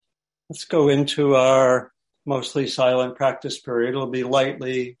Let's go into our mostly silent practice period. It'll be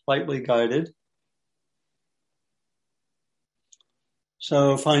lightly guided.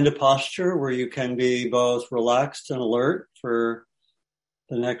 So find a posture where you can be both relaxed and alert for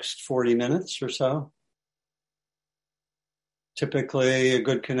the next 40 minutes or so. Typically a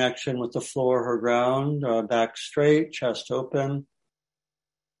good connection with the floor or ground, back straight, chest open,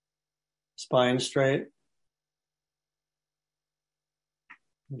 spine straight.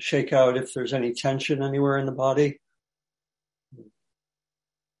 Shake out if there's any tension anywhere in the body.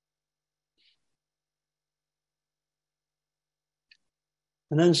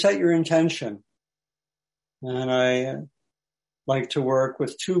 And then set your intention. And I like to work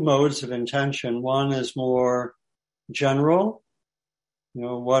with two modes of intention. One is more general,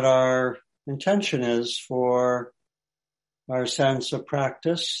 what our intention is for our sense of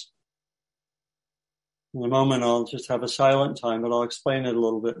practice. In a moment, I'll just have a silent time, but I'll explain it a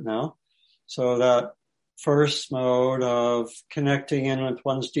little bit now. So that first mode of connecting in with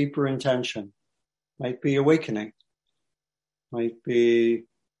one's deeper intention might be awakening, might be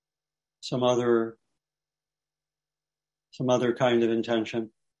some other kind of intention.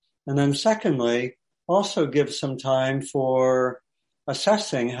 And then secondly, also give some time for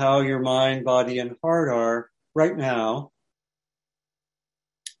assessing how your mind, body, and heart are right now.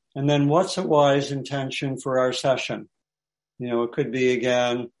 And then what's a wise intention for our session? It could be,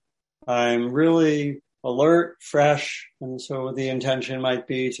 again, I'm really alert, fresh, and so the intention might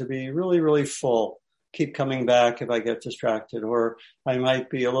be to be really, really full. Keep coming back if I get distracted, or I might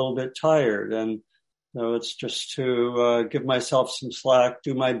be a little bit tired, and it's just to give myself some slack,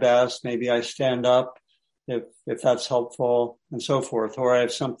 do my best. Maybe I stand up if that's helpful, and so forth. Or I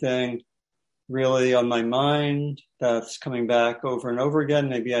have something really on my mind that's coming back over and over again.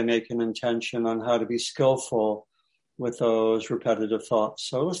 Maybe I make an intention on how to be skillful with those repetitive thoughts.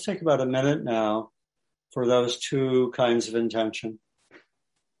 So let's take about a minute now for those two kinds of intention.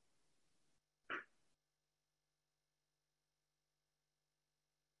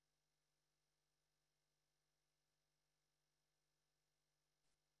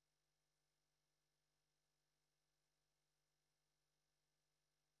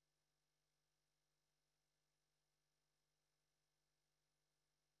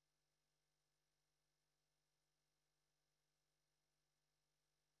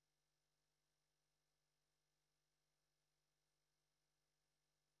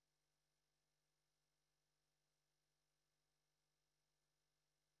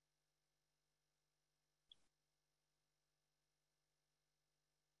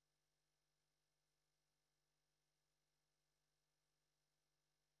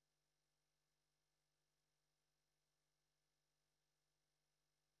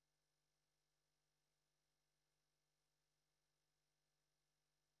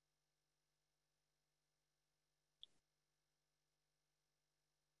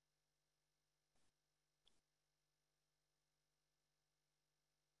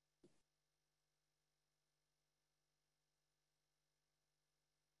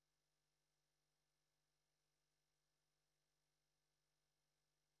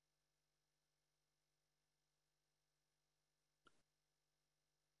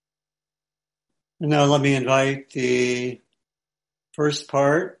 And now let me invite the first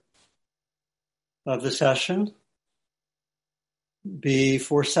part of the session be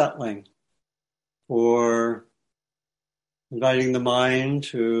for settling, for inviting the mind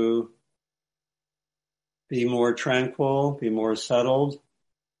to be more tranquil, be more settled.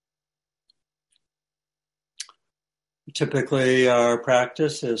 Typically, our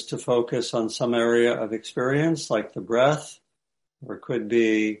practice is to focus on some area of experience, like the breath, or it could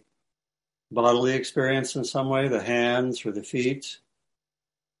be bodily experience in some way, the hands or the feet.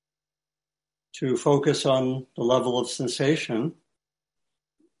 To focus on the level of sensation,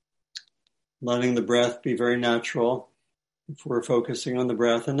 letting the breath be very natural if we're focusing on the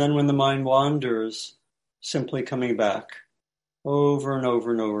breath. And then when the mind wanders, simply coming back over and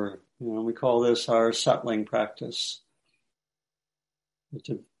over and over. We call this our settling practice.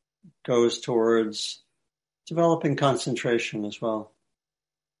 It goes towards developing concentration as well.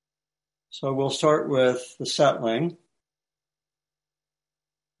 So we'll start with the settling.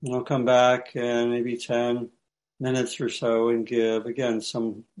 And I'll come back in maybe 10 minutes or so and give, again,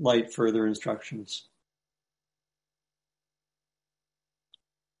 some light further instructions.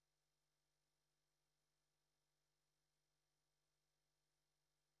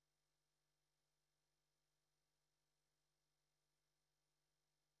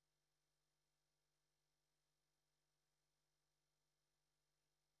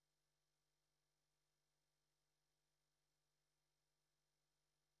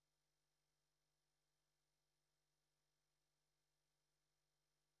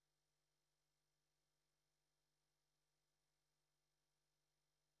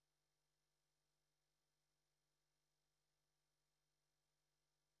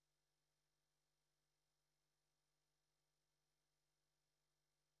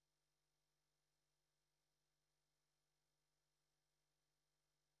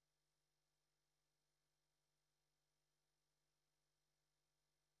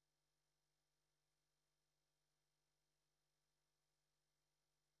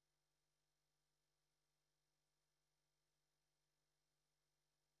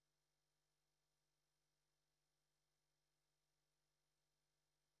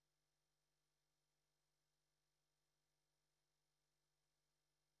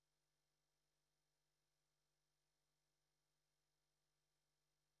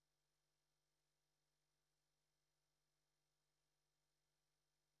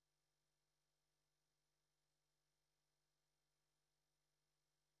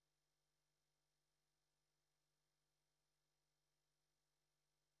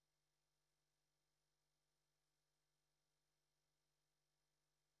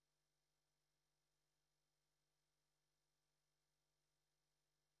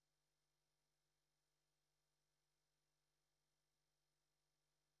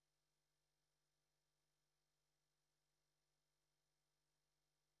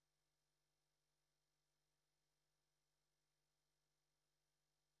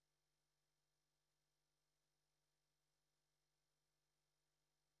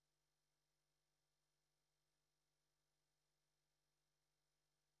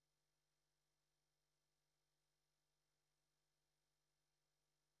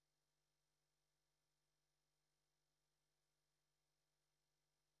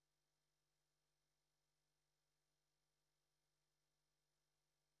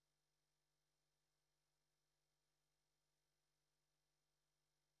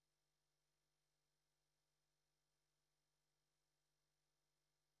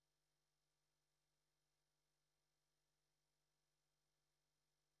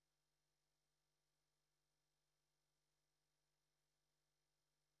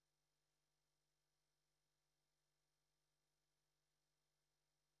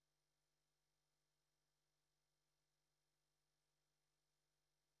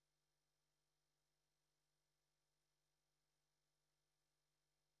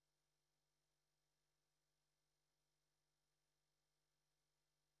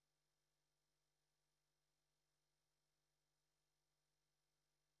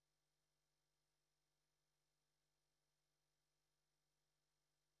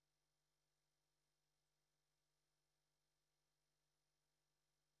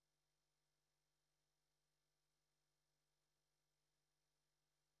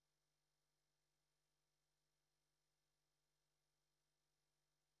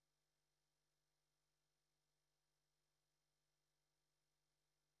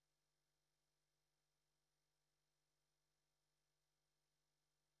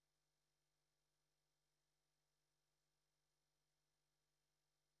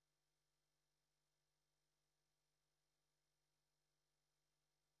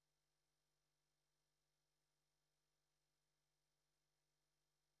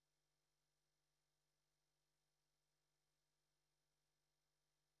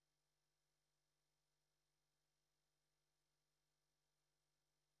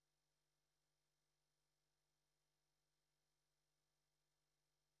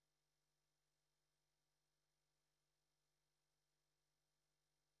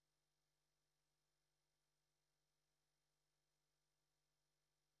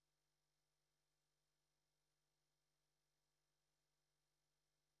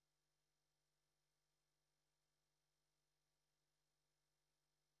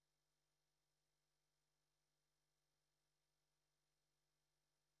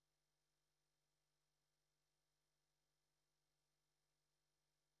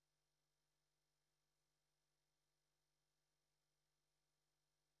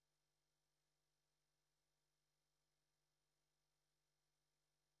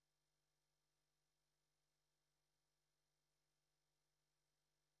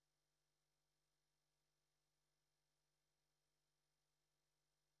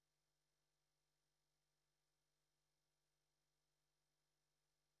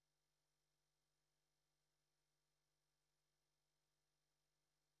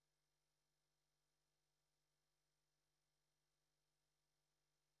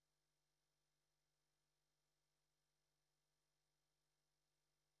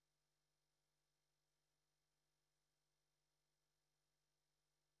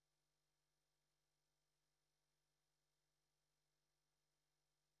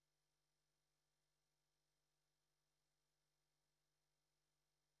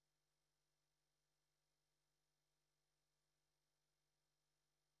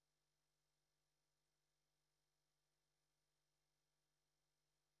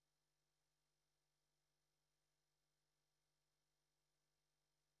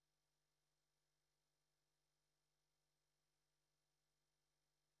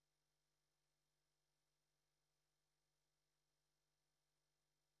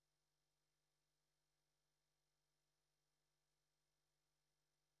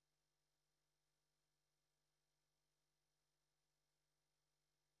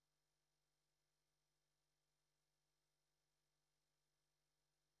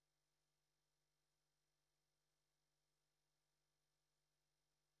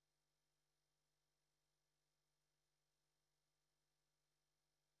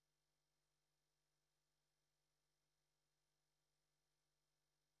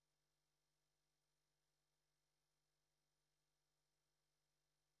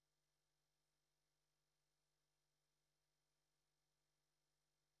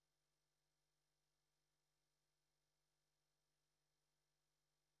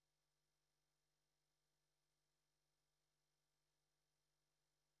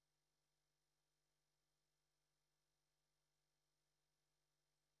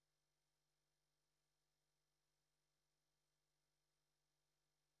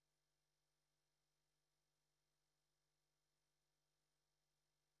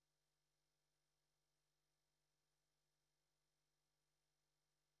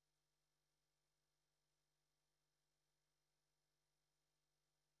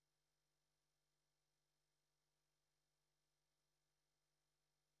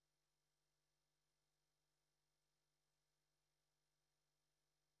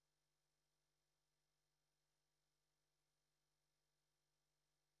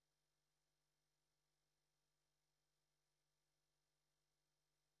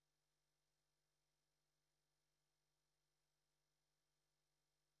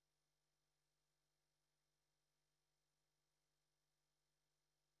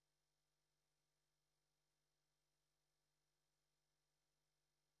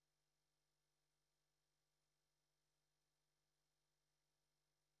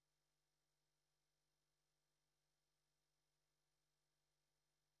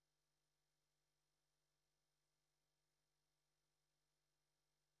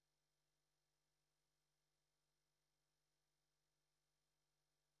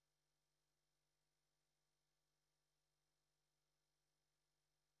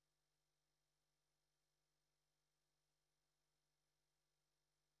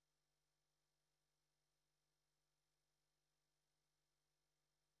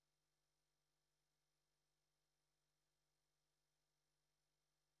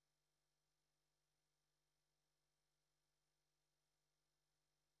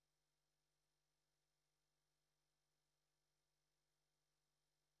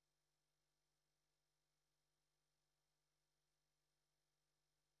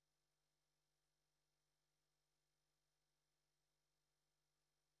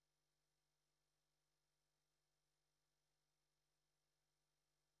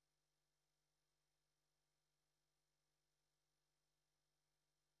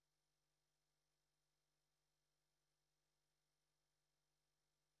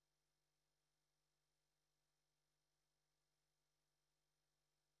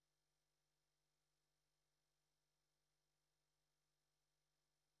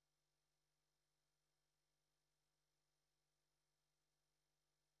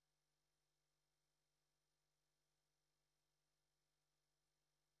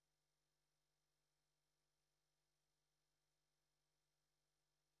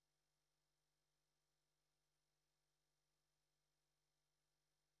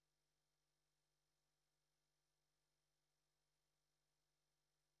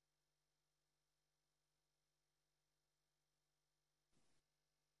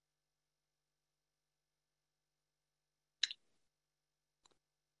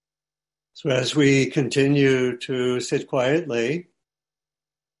 So as we continue to sit quietly,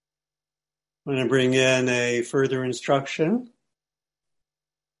 I'm going to bring in a further instruction.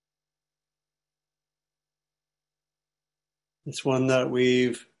 It's one that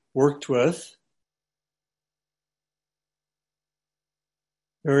we've worked with.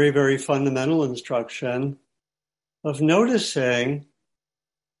 Very, very fundamental instruction of noticing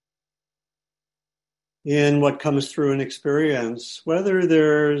in what comes through an experience, whether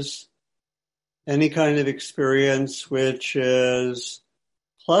there's any kind of experience which is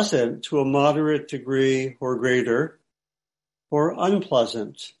pleasant to a moderate degree or greater, or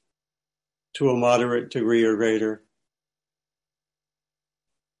unpleasant to a moderate degree or greater.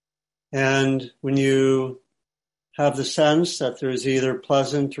 And when you have the sense that there's either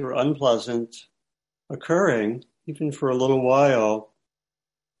pleasant or unpleasant occurring, even for a little while,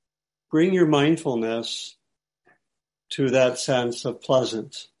 bring your mindfulness to that sense of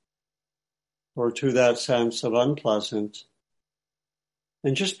pleasant or to that sense of unpleasant,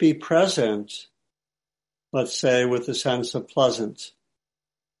 and just be present, let's say, with the sense of pleasant.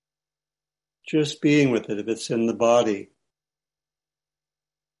 Just being with it if it's in the body.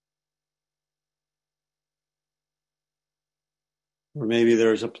 Or maybe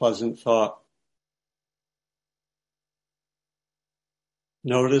there's a pleasant thought.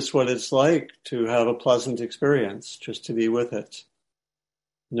 Notice what it's like to have a pleasant experience, just to be with it.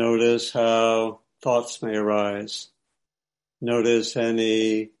 Notice how thoughts may arise. Notice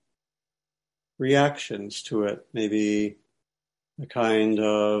any reactions to it, maybe a kind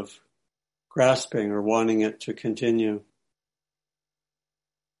of grasping or wanting it to continue.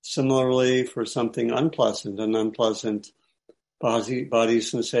 Similarly, for something unpleasant, an unpleasant body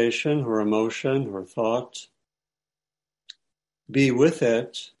sensation or emotion or thought, be with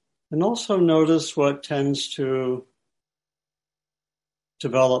it, and also notice what tends to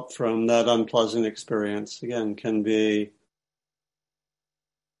develop from that unpleasant experience. Again, can be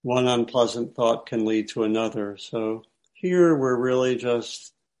one unpleasant thought can lead to another. So here we're really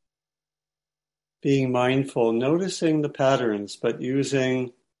just being mindful, noticing the patterns, but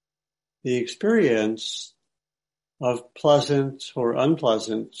using the experience of pleasant or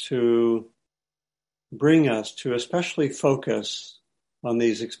unpleasant to bring us to especially focus on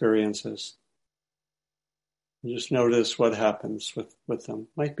these experiences. And just notice what happens with them.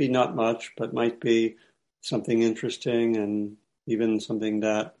 Might be not much, but might be something interesting and even something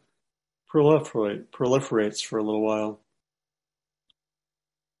that proliferates for a little while.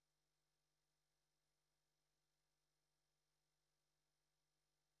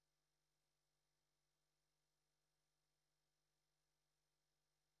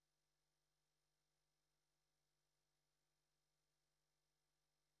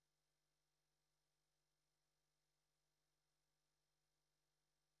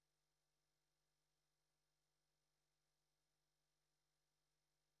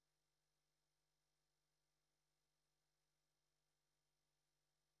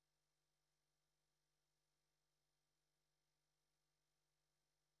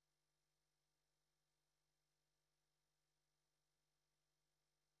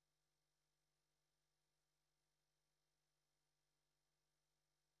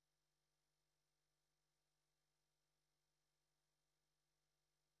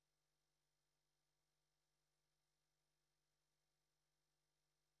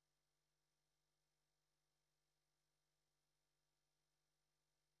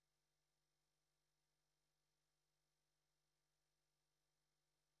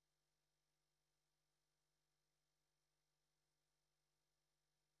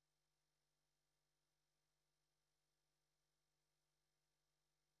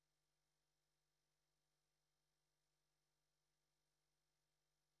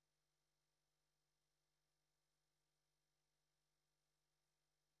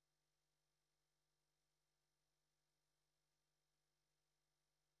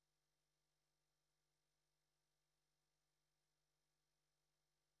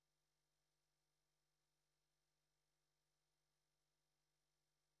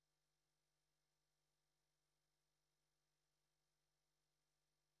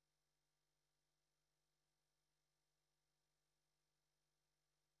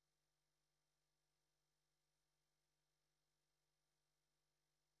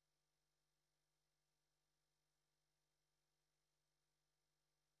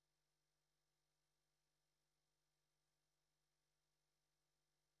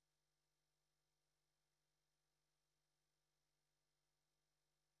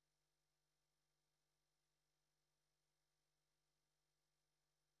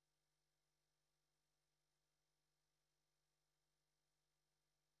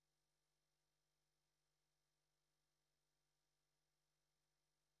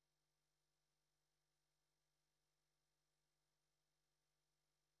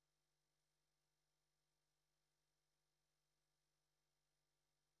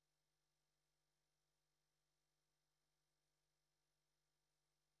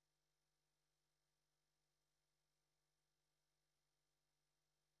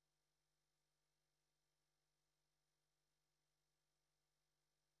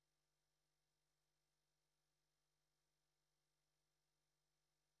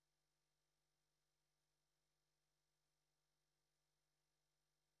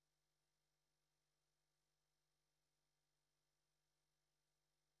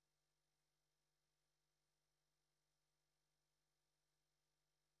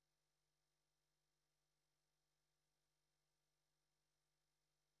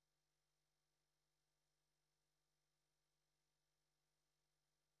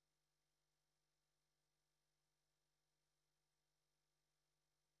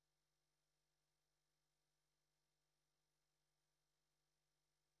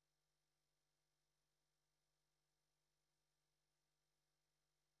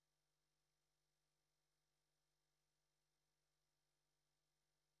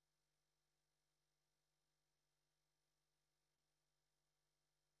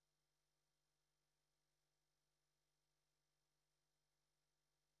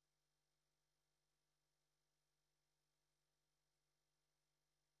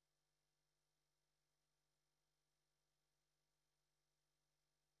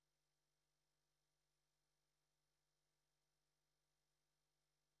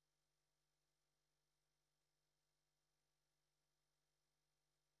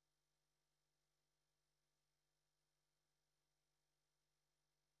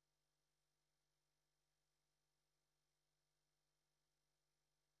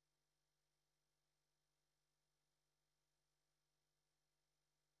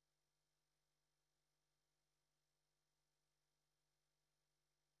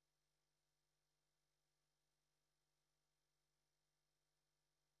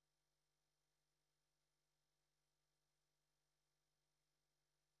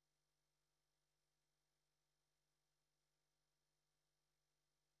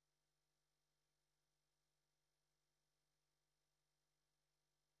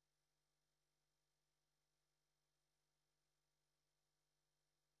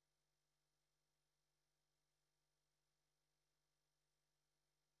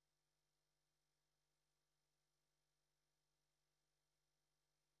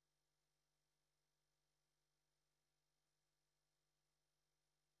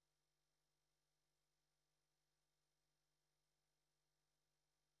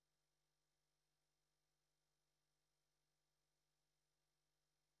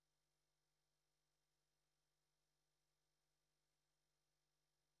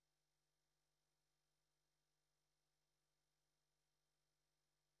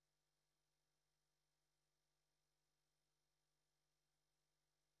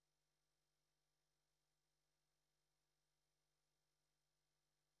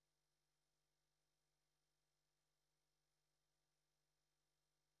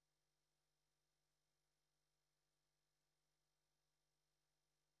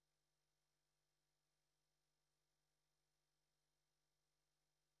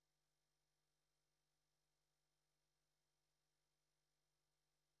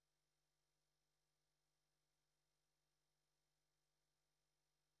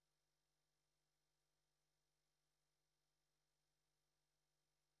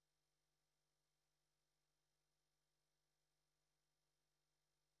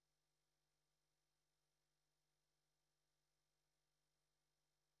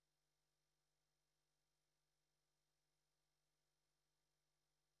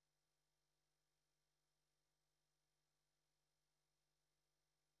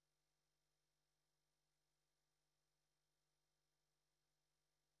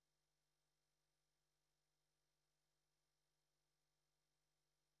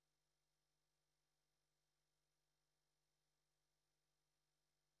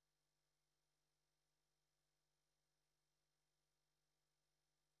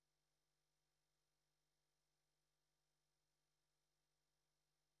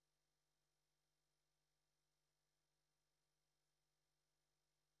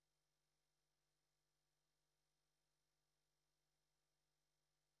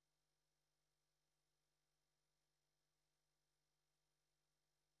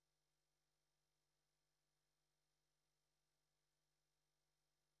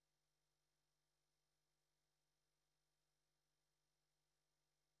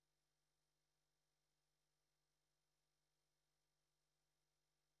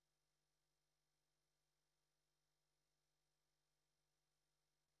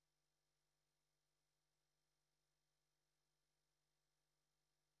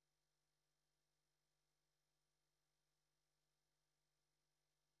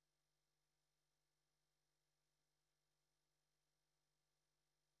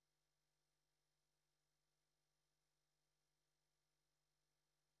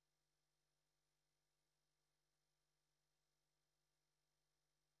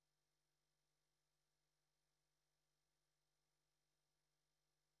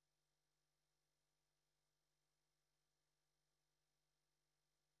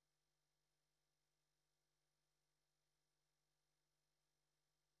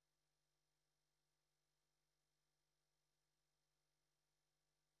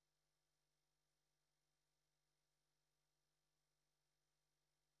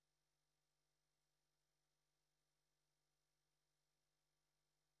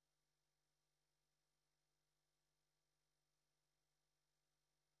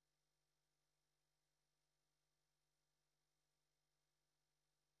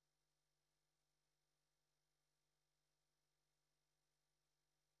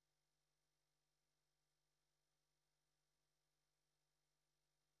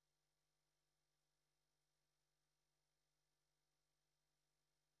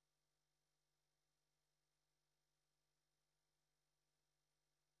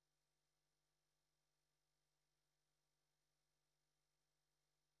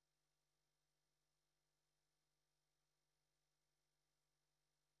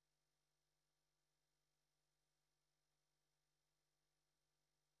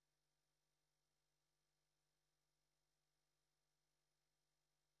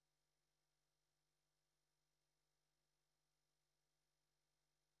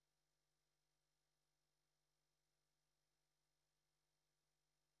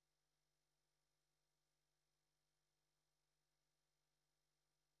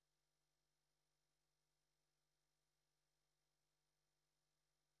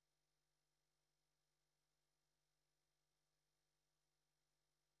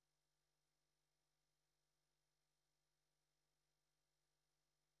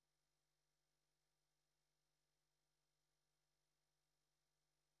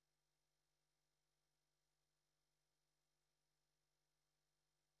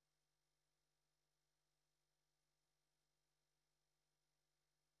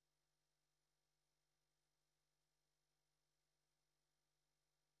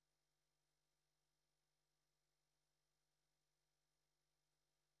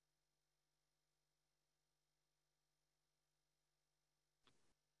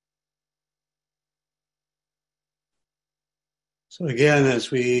 So again,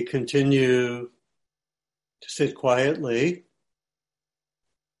 as we continue to sit quietly,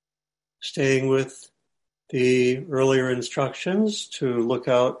 staying with the earlier instructions to look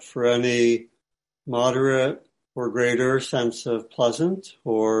out for any moderate or greater sense of pleasant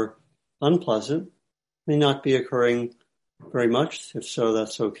or unpleasant, may not be occurring very much. If so,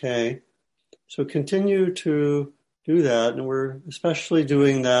 that's okay. So continue to do that. And we're especially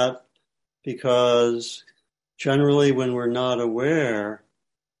doing that because generally when we're not aware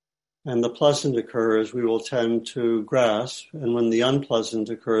and the pleasant occurs, we will tend to grasp. And when the unpleasant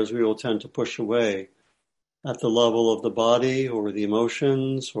occurs, we will tend to push away at the level of the body or the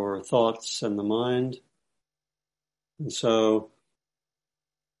emotions or thoughts and the mind. And so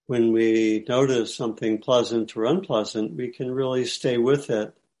when we notice something pleasant or unpleasant, we can really stay with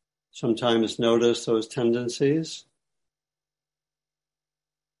it. Sometimes notice those tendencies,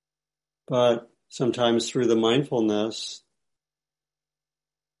 but sometimes through the mindfulness,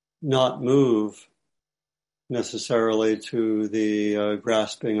 not move necessarily to the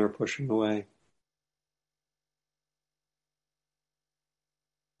grasping or pushing away.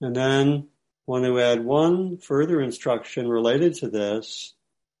 And then I want to add one further instruction related to this.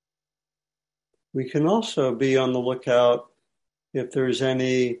 We can also be on the lookout if there's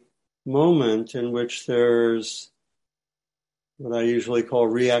any moment in which there's what I usually call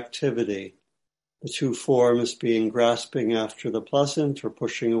reactivity, the two forms being grasping after the pleasant or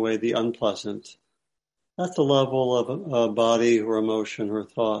pushing away the unpleasant at the level of a body or emotion or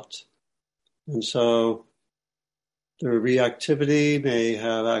thought. And so the reactivity may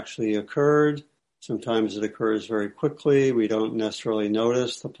have actually occurred. Sometimes it occurs very quickly. We don't necessarily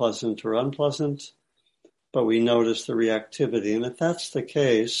notice the pleasant or unpleasant, but we notice the reactivity. And if that's the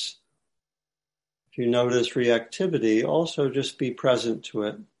case, if you notice reactivity, also just be present to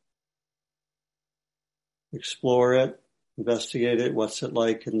it. Explore it, investigate it. What's it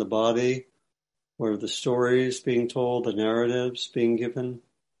like in the body? What are the stories being told, the narratives being given?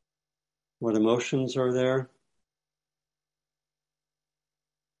 What emotions are there?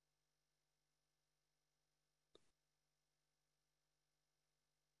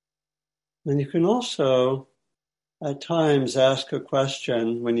 And you can also, at times, ask a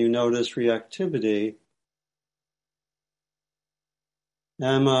question when you notice reactivity.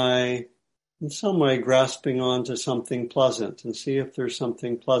 Am I in some way grasping onto something pleasant? And see if there's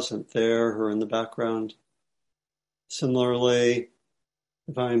something pleasant there or in the background. Similarly,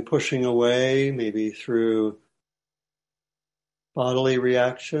 if I'm pushing away, maybe through bodily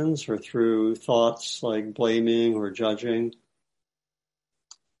reactions or through thoughts like blaming or judging,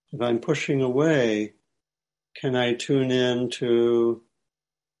 if I'm pushing away, can I tune in to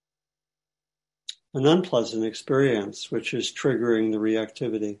an unpleasant experience, which is triggering the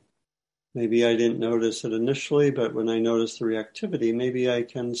reactivity? Maybe I didn't notice it initially, but when I notice the reactivity, maybe I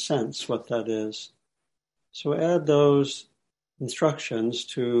can sense what that is. So add those instructions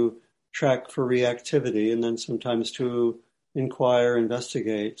to track for reactivity and then sometimes to inquire,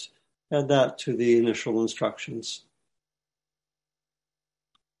 investigate. Add that to the initial instructions.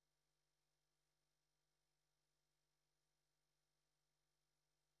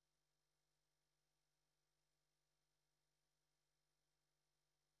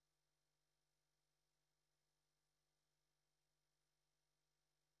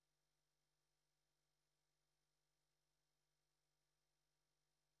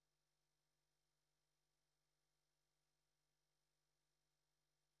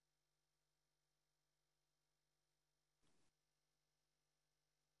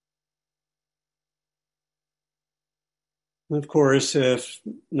 Of course, if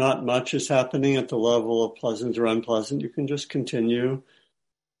not much is happening at the level of pleasant or unpleasant, you can just continue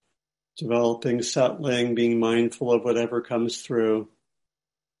developing, settling, being mindful of whatever comes through.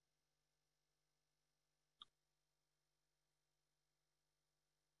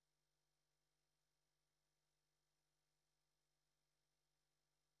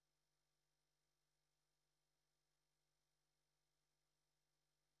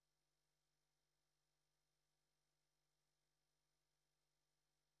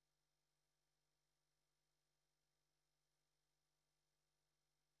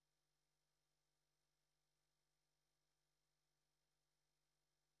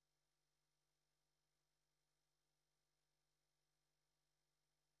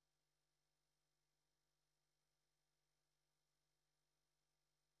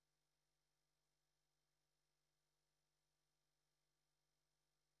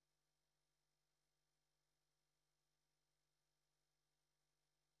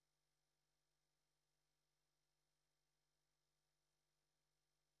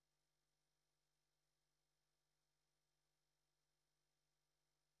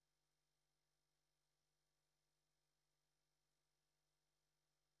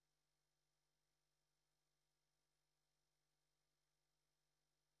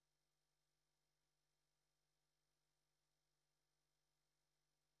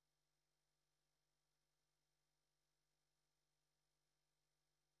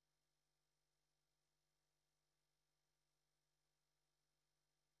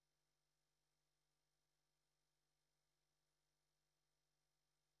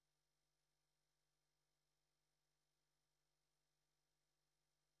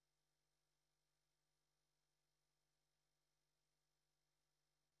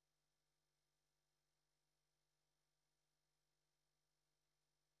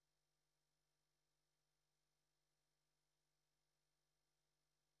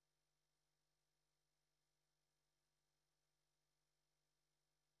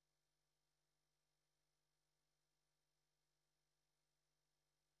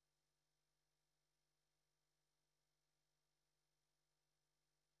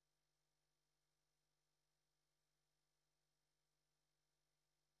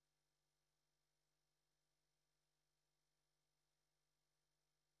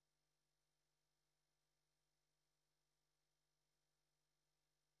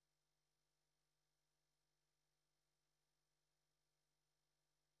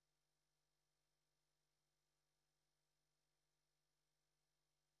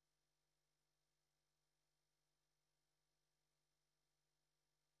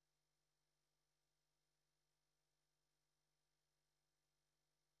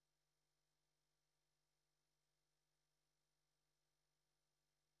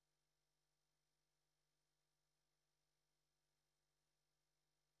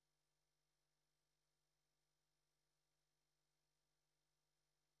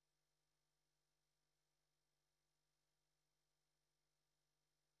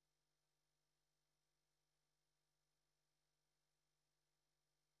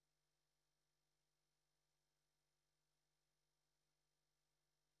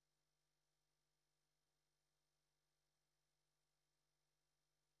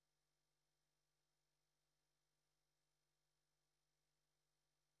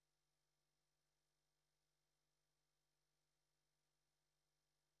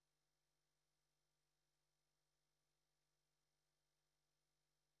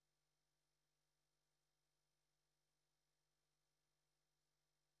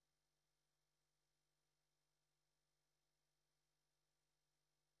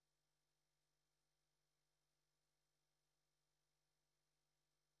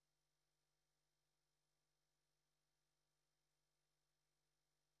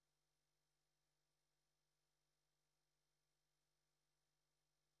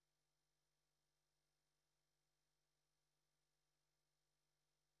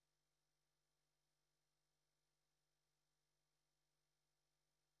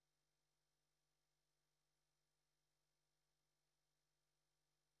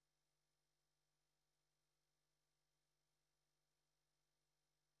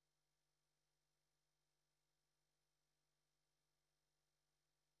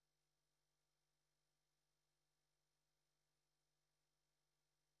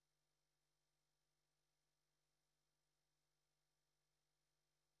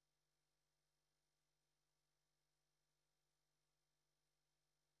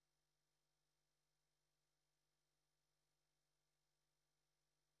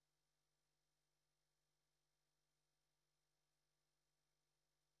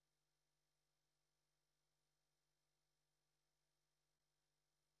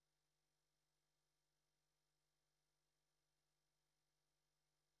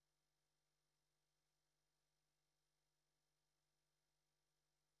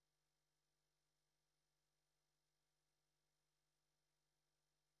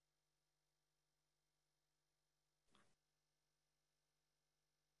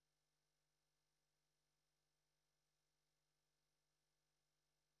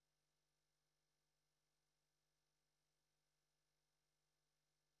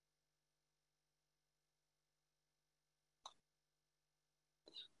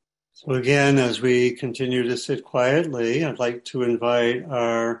 So again, as we continue to sit quietly, I'd like to invite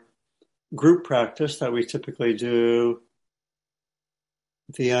our group practice that we typically do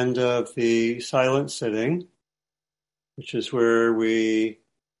at the end of the silent sitting, which is where we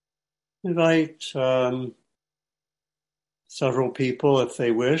invite several people, if they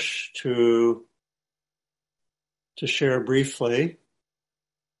wish, to share briefly.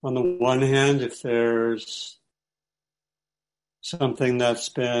 On the one hand, if there's something that's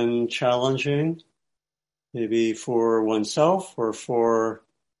been challenging, maybe for oneself or for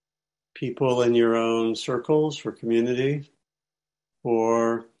people in your own circles or community,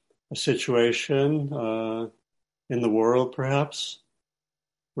 or a situation in the world perhaps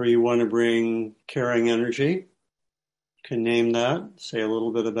where you want to bring caring energy, you can name that, say a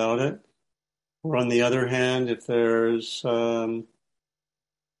little bit about it. Or on the other hand, if there's for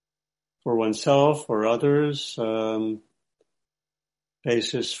oneself or others,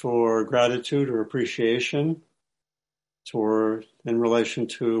 basis for gratitude or appreciation, or in relation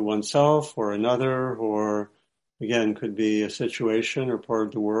to oneself or another, or again, could be a situation or part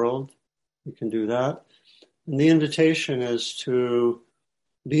of the world. You can do that. And the invitation is to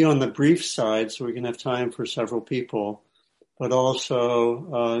be on the brief side so we can have time for several people, but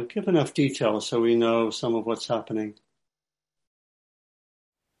also give enough detail so we know some of what's happening.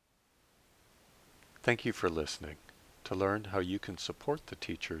 Thank you for listening. To learn how you can support the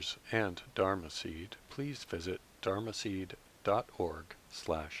teachers and Dharma Seed, please visit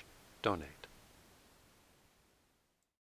dharmaseed.org/donate.